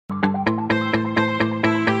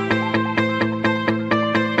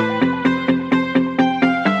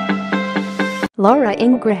Laura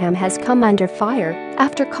Ingraham has come under fire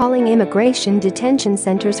after calling immigration detention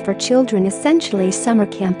centers for children essentially summer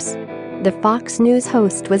camps. The Fox News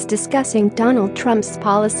host was discussing Donald Trump's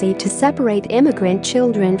policy to separate immigrant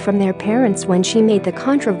children from their parents when she made the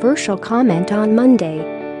controversial comment on Monday.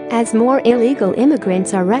 As more illegal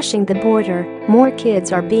immigrants are rushing the border, more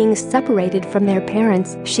kids are being separated from their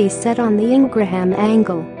parents, she said on the Ingraham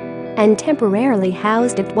Angle, and temporarily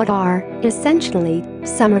housed at what are, essentially,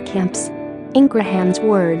 summer camps. Ingraham's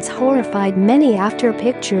words horrified many after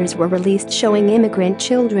pictures were released showing immigrant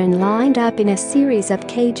children lined up in a series of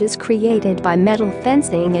cages created by metal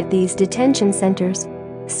fencing at these detention centers.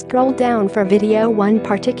 Scroll down for video. One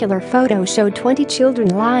particular photo showed 20 children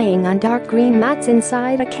lying on dark green mats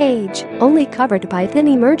inside a cage, only covered by thin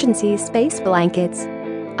emergency space blankets.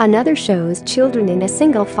 Another shows children in a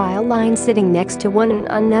single file line sitting next to one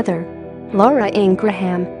another. Laura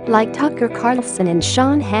Ingraham, like Tucker Carlson and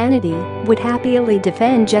Hannity, would happily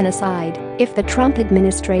defend genocide if the Trump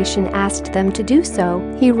administration asked them to do so,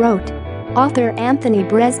 he wrote. Author Anthony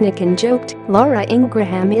Breznican joked, "Laura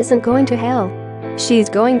Ingraham isn't going to hell. She's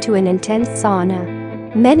going to an intense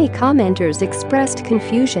sauna." Many commenters expressed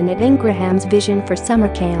confusion at Ingraham's vision for summer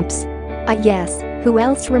camps. Yes, who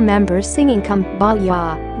else remembers singing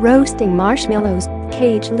kumbaya, roasting marshmallows,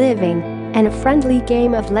 cage living, and a friendly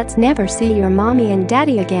game of let's never see your mommy and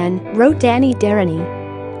daddy again, wrote Danny Deraney.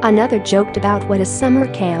 Another joked about what a summer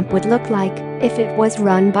camp would look like if it was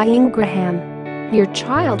run by Ingraham. Your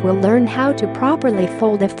child will learn how to properly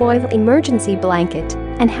fold a foil emergency blanket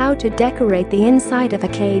and how to decorate the inside of a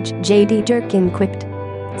cage, JD Durkin quipped.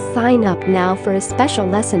 Sign up now for a special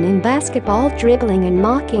lesson in basketball dribbling and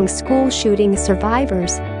mocking school shooting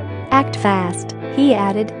survivors. Act fast, he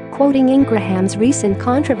added, quoting Ingraham's recent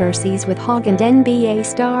controversies with Hogg and NBA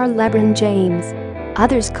star Lebron James.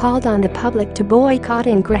 Others called on the public to boycott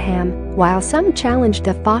Ingraham, while some challenged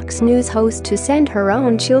the Fox News host to send her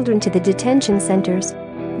own children to the detention centers.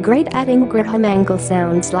 Great at Ingraham Angle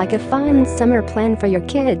sounds like a fun summer plan for your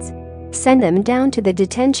kids. Send them down to the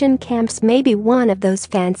detention camps, maybe one of those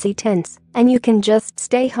fancy tents, and you can just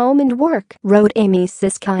stay home and work, wrote Amy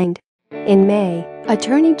Siskind. In May,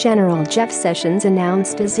 Attorney General Jeff Sessions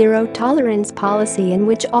announced a zero-tolerance policy in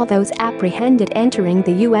which all those apprehended entering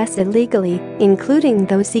the U.S. illegally, including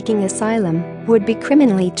those seeking asylum, would be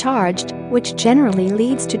criminally charged, which generally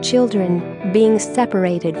leads to children being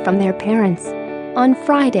separated from their parents. On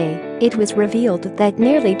Friday, it was revealed that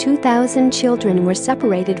nearly 2,000 children were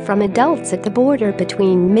separated from adults at the border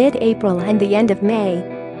between mid-April and the end of May.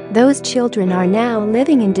 Those children are now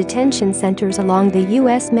living in detention centers along the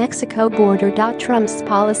U.S.-Mexico border. Trump's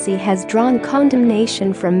policy has drawn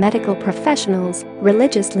condemnation from medical professionals,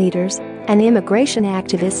 religious leaders, and immigration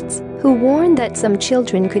activists who warn that some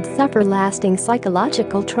children could suffer lasting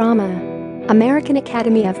psychological trauma. American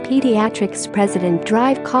Academy of Pediatrics President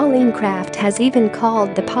Colleen Kraft has even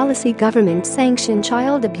called the policy government-sanctioned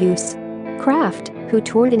child abuse. Kraft, who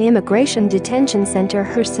toured an immigration detention center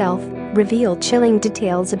herself, revealed chilling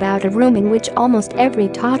details about a room in which almost every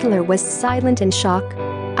toddler was silent in shock.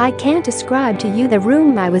 "I can't describe to you the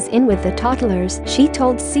room I was in with the toddlers," she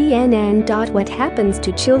told CNN. What happens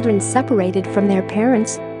to children separated from their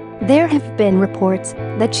parents? There have been reports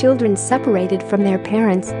that children separated from their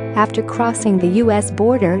parents after crossing the U.S.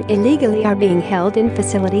 border illegally are being held in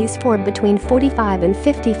facilities for between 45 and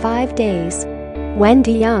 55 days.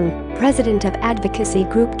 Wendy Young, president of advocacy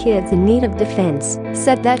group Kids in Need of Defense,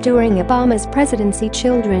 said that during Obama's presidency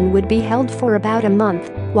children would be held for about a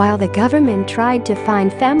month, while the government tried to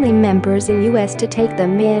find family members in U.S. to take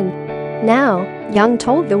them in. Now, Young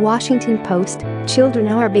told the Washington Post, children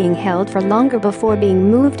are being held for longer before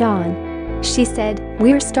being moved on. She said,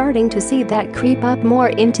 "We're starting to see that creep up more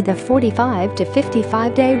into the 45 to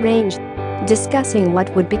 55-day range." Discussing what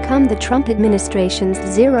would become the Trump administration's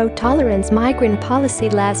zero-tolerance migrant policy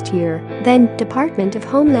last year, then Department of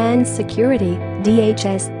Homeland Security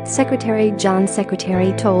 (DHS) Secretary John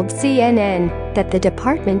Secretary told CNN that the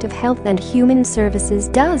Department of Health and Human Services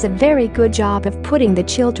does a very good job of putting the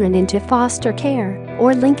children into foster care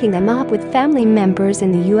or linking them up with family members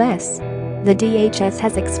in the U.S. The DHS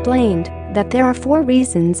has explained that there are 4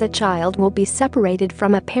 reasons a child will be separated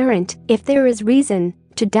from a parent: if there is reason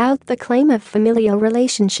to doubt the claim of familial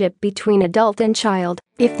relationship between adult and child,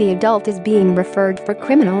 if the adult is being referred for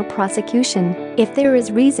criminal prosecution, if there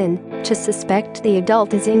is reason to suspect the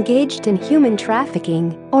adult is engaged in human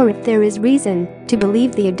trafficking, or if there is reason to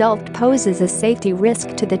believe the adult poses a safety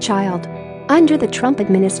risk to the child. Under the Trump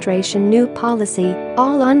administration new policy,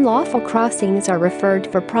 all unlawful crossings are referred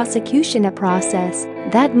for prosecution, a process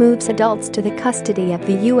that moves adults to the custody of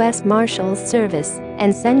the U.S. Marshals Service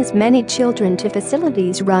and sends many children to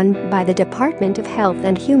facilities run by the Department of Health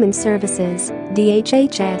and Human Services,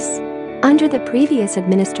 DHHS. Under the previous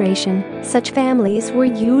administration, such families were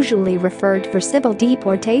usually referred for civil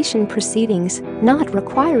deportation proceedings, not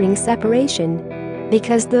requiring separation.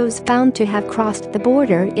 Because those found to have crossed the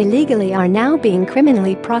border illegally are now being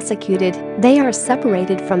criminally prosecuted, they are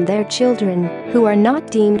separated from their children, who are not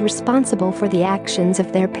deemed responsible for the actions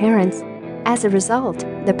of their parents. As a result,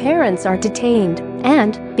 the parents are detained,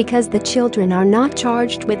 and, because the children are not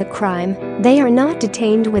charged with a crime, they are not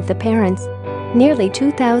detained with the parents. Nearly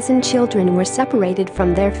 2,000 children were separated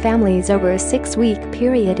from their families over a 6-week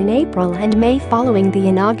period in April and May following the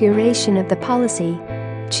inauguration of the policy.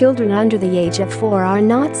 Children under the age of 4 are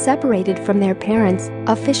not separated from their parents,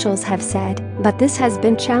 officials have said, but this has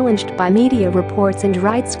been challenged by media reports and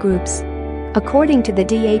rights groups. According to the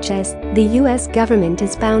DHS, the U.S. government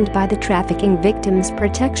is bound by the Trafficking Victims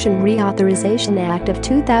Protection Reauthorization Act of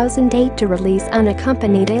 2008 to release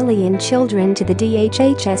unaccompanied alien children to the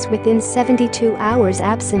DHHS within 72 hours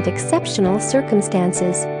absent exceptional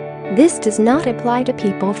circumstances. This does not apply to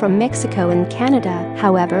people from Mexico and Canada,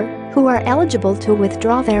 however, who are eligible to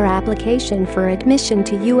withdraw their application for admission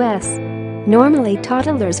to U.S. Normally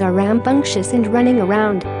toddlers are rambunctious and running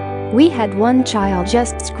around. We had one child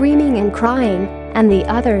just screaming and crying, and the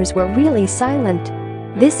others were really silent.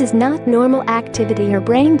 This is not normal activity or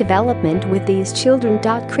brain development with these children.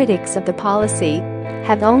 Critics of the policy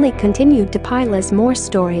have only continued to pile as more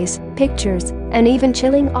stories, pictures, and even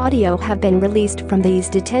chilling audio have been released from these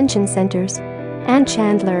detention centers. Ann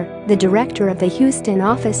Chandler, the director of the Houston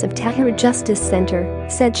office of Tahrir Justice Center,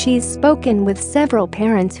 said she's spoken with several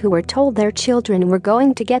parents who were told their children were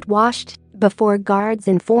going to get washed before guards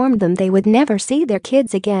informed them they would never see their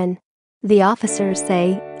kids again. The officers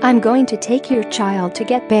say, "I'm going to take your child to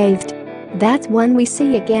get bathed. That's one we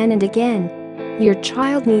see again and again. Your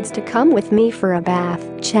child needs to come with me for a bath,"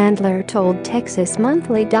 Chandler told Texas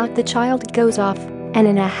Monthly. The child goes off, and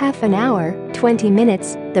in a half an hour, 20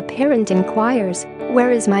 minutes, the parent inquires, "Where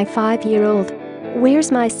is my 5-year-old?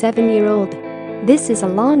 Where's my 7-year-old? This is a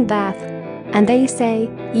long bath." And they say,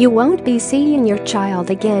 "You won't be seeing your child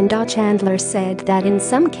again." Chandler said that in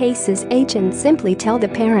some cases agents simply tell the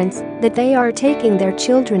parents that they are taking their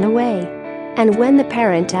children away. And when the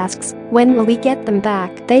parent asks, "When will we get them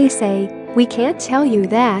back?" they say, "We can't tell you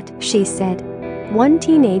that," she said. One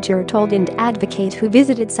teenager told an advocate who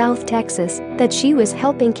visited South Texas that she was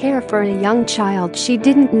helping care for a young child she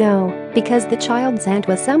didn't know because the child's aunt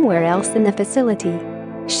was somewhere else in the facility.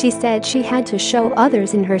 She said she had to show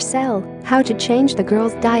others in her cell how to change the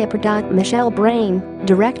girl's diaper. Michelle Brain,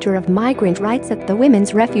 director of migrant rights at the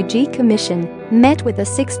Women's Refugee Commission, met with a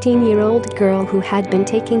 16-year-old girl who had been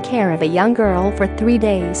taking care of a young girl for 3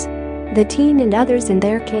 days. The teen and others in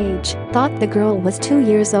their cage thought the girl was 2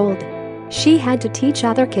 years old. She had to teach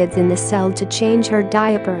other kids in the cell to change her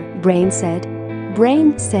diaper, Brain said.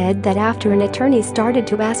 Brain said that after an attorney started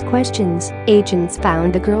to ask questions, agents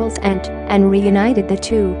found the girl's aunt and reunited the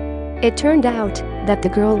two. It turned out that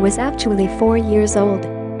the girl was actually 4 years old.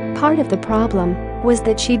 Part of the problem was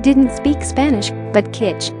that she didn't speak Spanish, but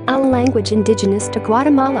Kitch, a language indigenous to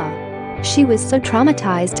Guatemala. She was so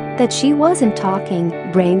traumatized that she wasn't talking,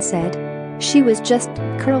 Brain said. She was just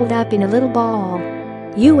curled up in a little ball.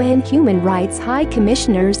 UN Human Rights High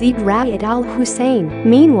Commissioner Zeid Ra'ad Al Hussein,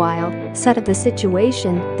 meanwhile, said of the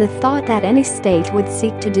situation, the thought that any state would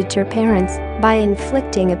seek to deter parents by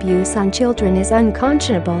inflicting abuse on children is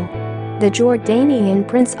unconscionable. The Jordanian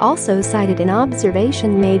prince also cited an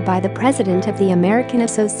observation made by the president of the American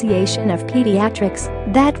Association of Pediatrics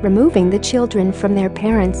that removing the children from their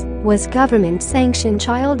parents was government-sanctioned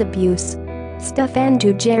child abuse. Stefan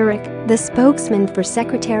Dujarric, the spokesman for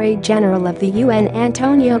Secretary General of the UN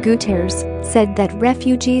Antonio Guterres, said that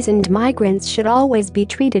refugees and migrants should always be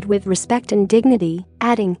treated with respect and dignity,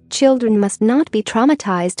 adding, "Children must not be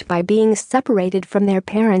traumatized by being separated from their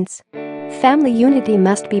parents. Family unity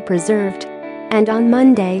must be preserved." And on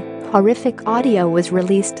Monday, horrific audio was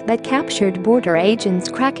released that captured border agents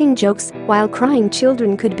cracking jokes while crying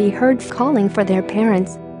children could be heard calling for their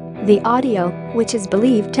parents. The audio, which is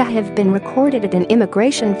believed to have been recorded at an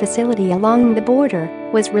immigration facility along the border,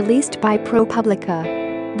 was released by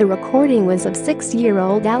ProPublica. The recording was of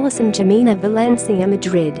 6-year-old Alison Jimena Valencia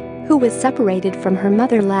Madrid, who was separated from her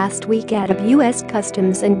mother last week at a U.S.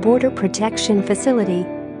 Customs and Border Protection facility.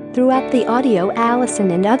 Throughout the audio,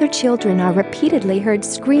 Alison and other children are repeatedly heard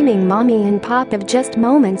screaming "Mommy" and "Pop" of just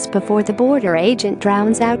moments before the border agent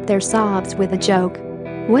drowns out their sobs with a joke.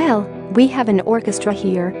 "Well, we have an orchestra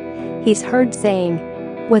here," he's heard saying.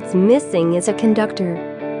 "What's missing is a conductor."